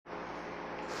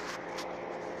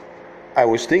I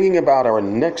was thinking about our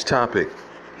next topic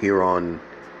here on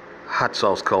Hot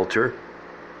Sauce Culture.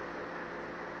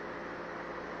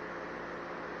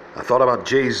 I thought about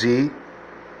Jay-Z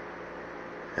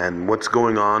and what's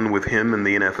going on with him in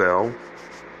the NFL.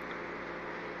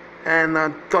 And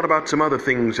I thought about some other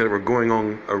things that were going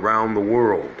on around the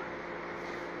world.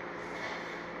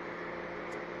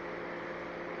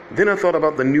 Then I thought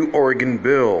about the new Oregon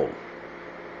bill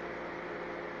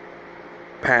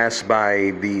passed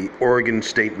by the Oregon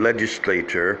State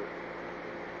Legislature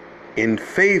in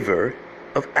favor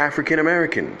of African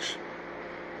Americans.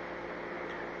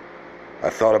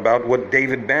 I thought about what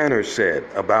David Banner said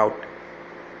about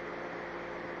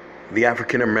the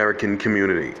African American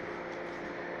community.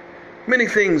 Many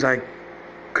things I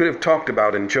could have talked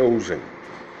about and chosen,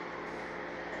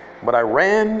 but I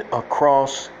ran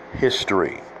across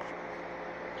history.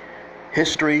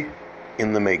 History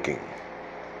in the making.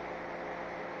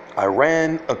 I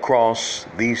ran across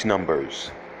these numbers: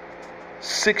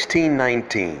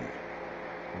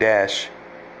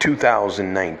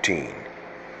 1619-2019.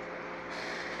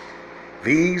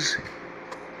 These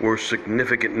were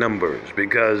significant numbers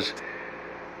because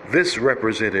this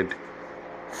represented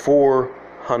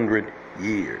 400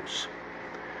 years.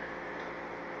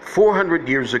 400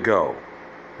 years ago,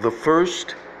 the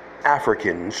first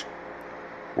Africans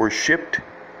were shipped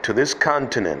to this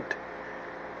continent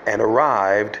and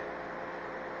arrived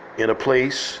in a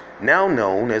place now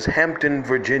known as Hampton,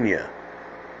 Virginia.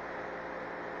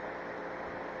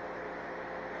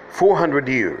 400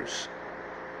 years.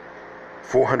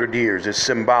 400 years is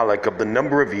symbolic of the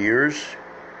number of years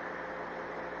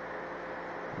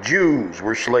Jews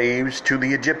were slaves to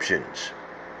the Egyptians.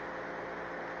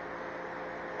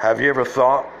 Have you ever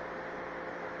thought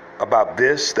about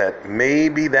this, that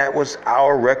maybe that was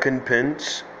our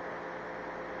recompense?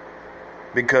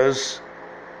 Because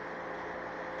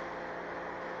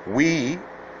we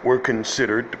were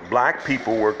considered, black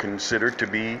people were considered to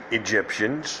be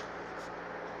Egyptians.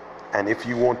 And if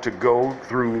you want to go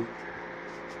through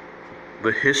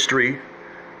the history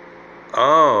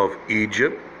of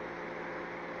Egypt,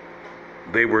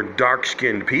 they were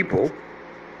dark-skinned people.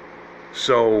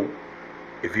 So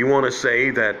if you want to say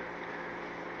that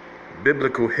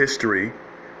biblical history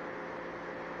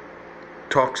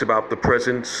talks about the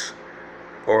presence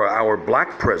or our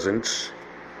black presence,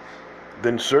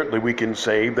 then certainly we can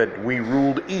say that we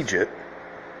ruled Egypt.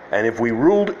 And if we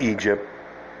ruled Egypt,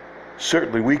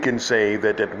 certainly we can say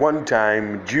that at one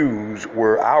time Jews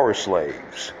were our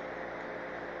slaves.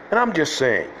 And I'm just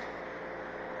saying.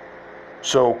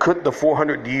 So could the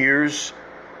 400 years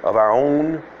of our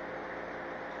own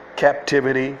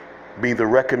captivity be the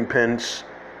recompense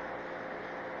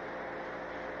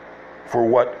for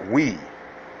what we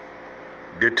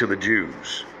did to the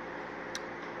Jews?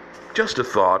 Just a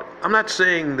thought. I'm not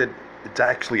saying that it's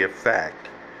actually a fact.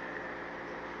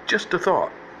 Just a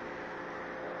thought.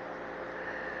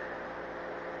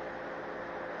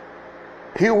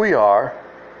 Here we are,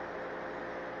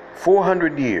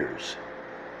 400 years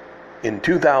in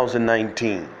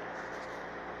 2019.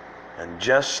 And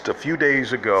just a few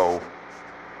days ago,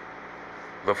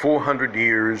 the 400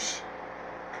 years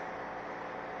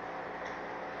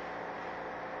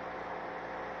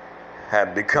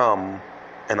have become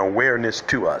an awareness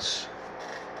to us.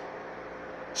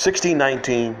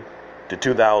 1619 to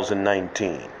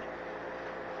 2019.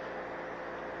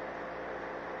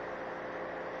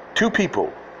 Two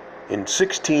people in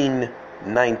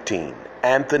 1619,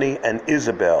 Anthony and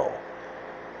Isabel,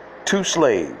 two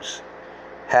slaves,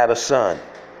 had a son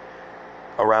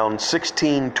around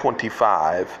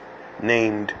 1625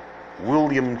 named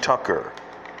William Tucker.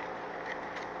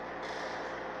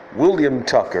 William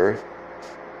Tucker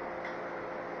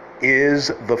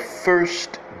is the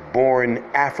first-born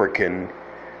African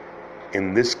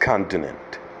in this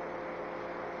continent,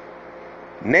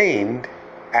 named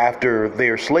after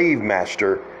their slave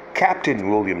master, Captain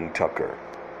William Tucker.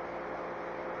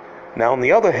 Now, on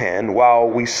the other hand, while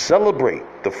we celebrate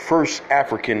the first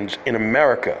Africans in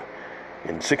America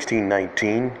in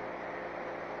 1619,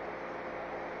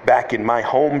 back in my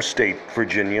home state,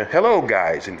 Virginia, hello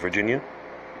guys in Virginia,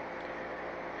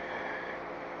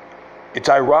 it's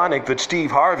ironic that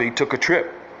Steve Harvey took a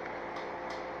trip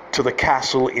to the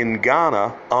castle in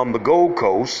Ghana on the Gold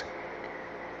Coast,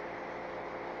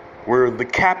 where the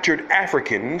captured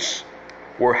Africans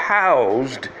were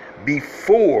housed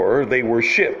before they were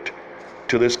shipped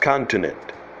to this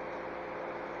continent.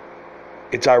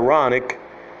 It's ironic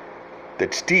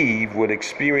that Steve would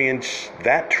experience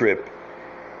that trip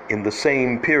in the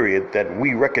same period that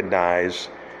we recognize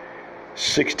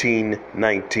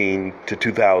 1619 to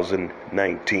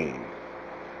 2019.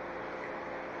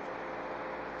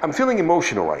 I'm feeling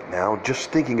emotional right now just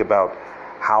thinking about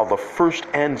how the first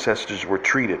ancestors were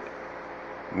treated.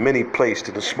 Many placed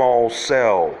in a small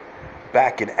cell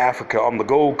back in Africa on the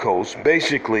Gold Coast,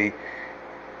 basically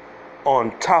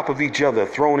on top of each other,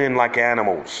 thrown in like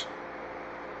animals,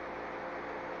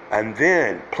 and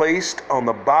then placed on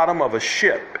the bottom of a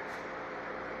ship,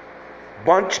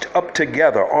 bunched up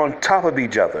together on top of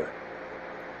each other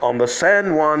on the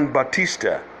San Juan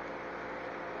Bautista.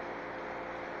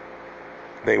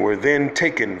 They were then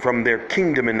taken from their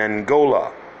kingdom in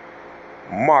Angola,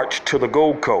 marched to the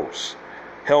Gold Coast,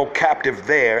 held captive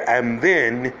there, and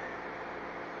then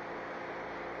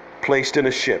placed in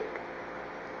a ship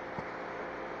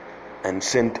and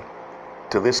sent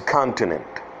to this continent,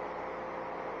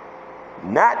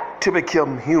 not to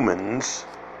become humans,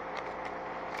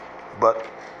 but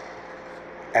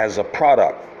as a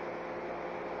product,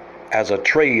 as a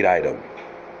trade item.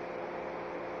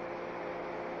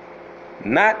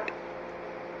 Not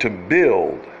to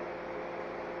build,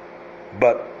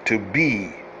 but to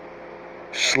be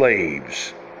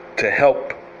slaves, to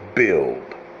help build.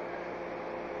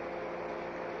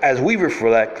 As we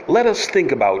reflect, let us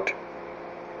think about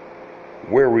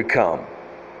where we come.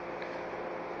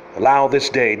 Allow this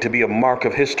day to be a mark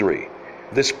of history.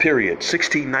 This period,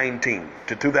 1619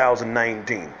 to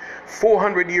 2019,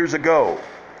 400 years ago,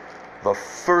 the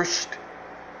first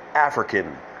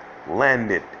African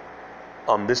landed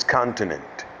on this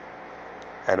continent.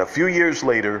 And a few years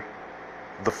later,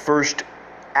 the first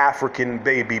African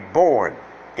baby born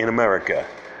in America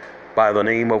by the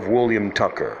name of William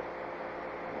Tucker.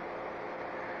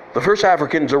 The first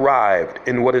Africans arrived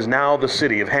in what is now the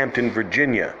city of Hampton,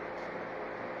 Virginia.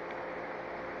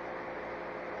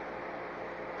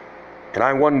 And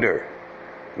I wonder,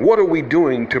 what are we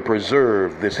doing to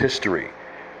preserve this history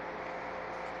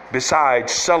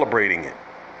besides celebrating it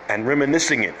and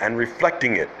reminiscing it and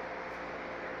reflecting it?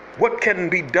 What can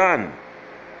be done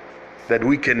that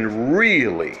we can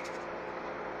really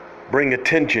bring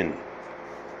attention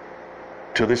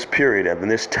to this period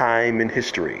and this time in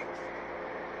history?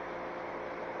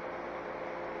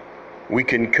 We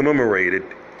can commemorate it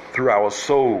through our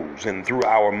souls and through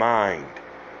our mind.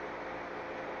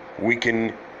 We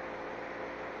can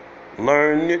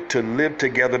learn to live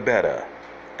together better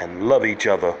and love each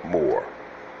other more.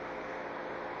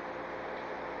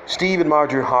 Steve and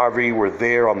Marjorie Harvey were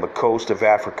there on the coast of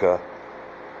Africa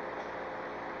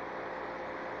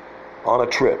on a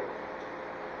trip.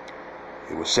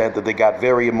 It was said that they got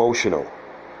very emotional.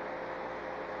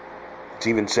 It's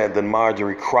even said that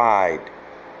Marjorie cried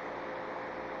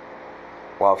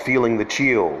while feeling the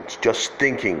chills, just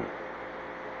thinking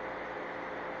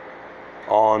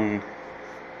on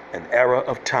an era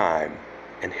of time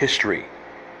and history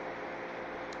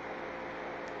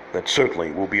that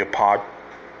certainly will be a part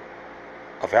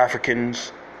of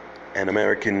Africans and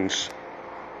Americans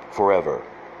forever.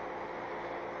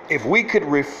 If we could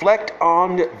reflect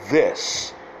on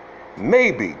this,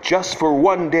 maybe just for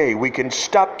one day we can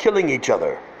stop killing each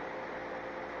other.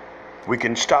 We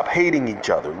can stop hating each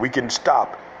other. We can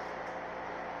stop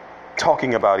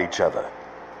talking about each other.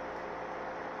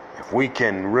 If we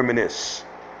can reminisce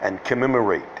and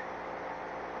commemorate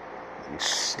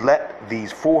and let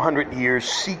these 400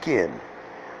 years sink in,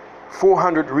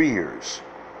 400 years,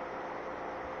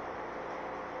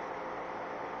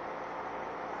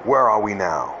 where are we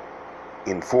now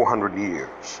in 400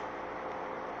 years?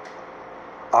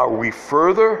 Are we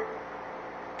further?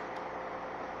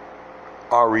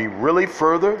 Are we really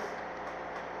further?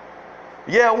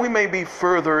 Yeah, we may be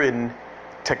further in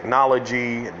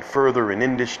technology and further in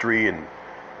industry and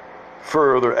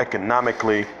further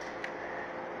economically,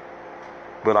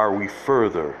 but are we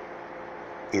further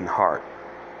in heart?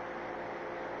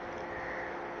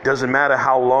 Doesn't matter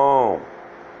how long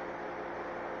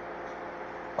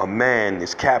a man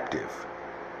is captive.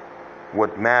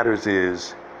 What matters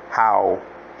is how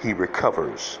he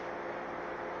recovers.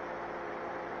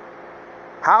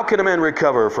 How can a man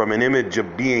recover from an image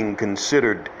of being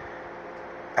considered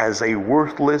as a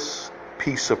worthless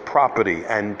piece of property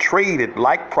and traded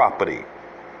like property?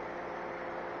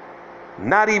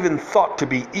 Not even thought to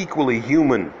be equally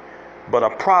human, but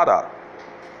a product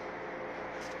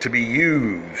to be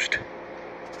used.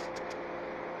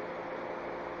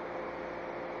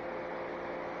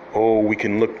 Oh, we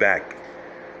can look back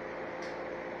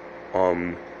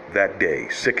on that day,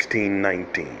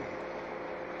 1619,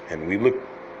 and we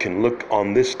can look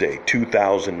on this day,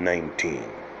 2019.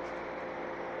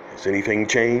 Has anything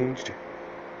changed?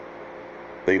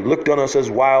 They looked on us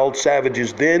as wild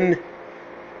savages then,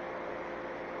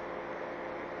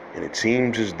 and it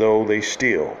seems as though they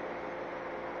still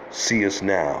see us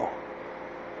now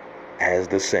as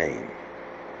the same.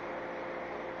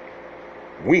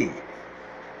 We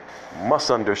must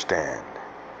understand,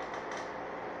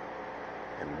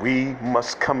 and we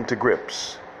must come to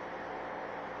grips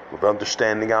with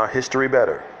understanding our history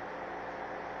better.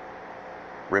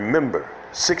 Remember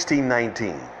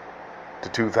 1619 to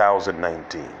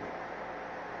 2019.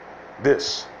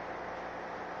 This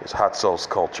is Hot Sauce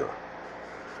Culture.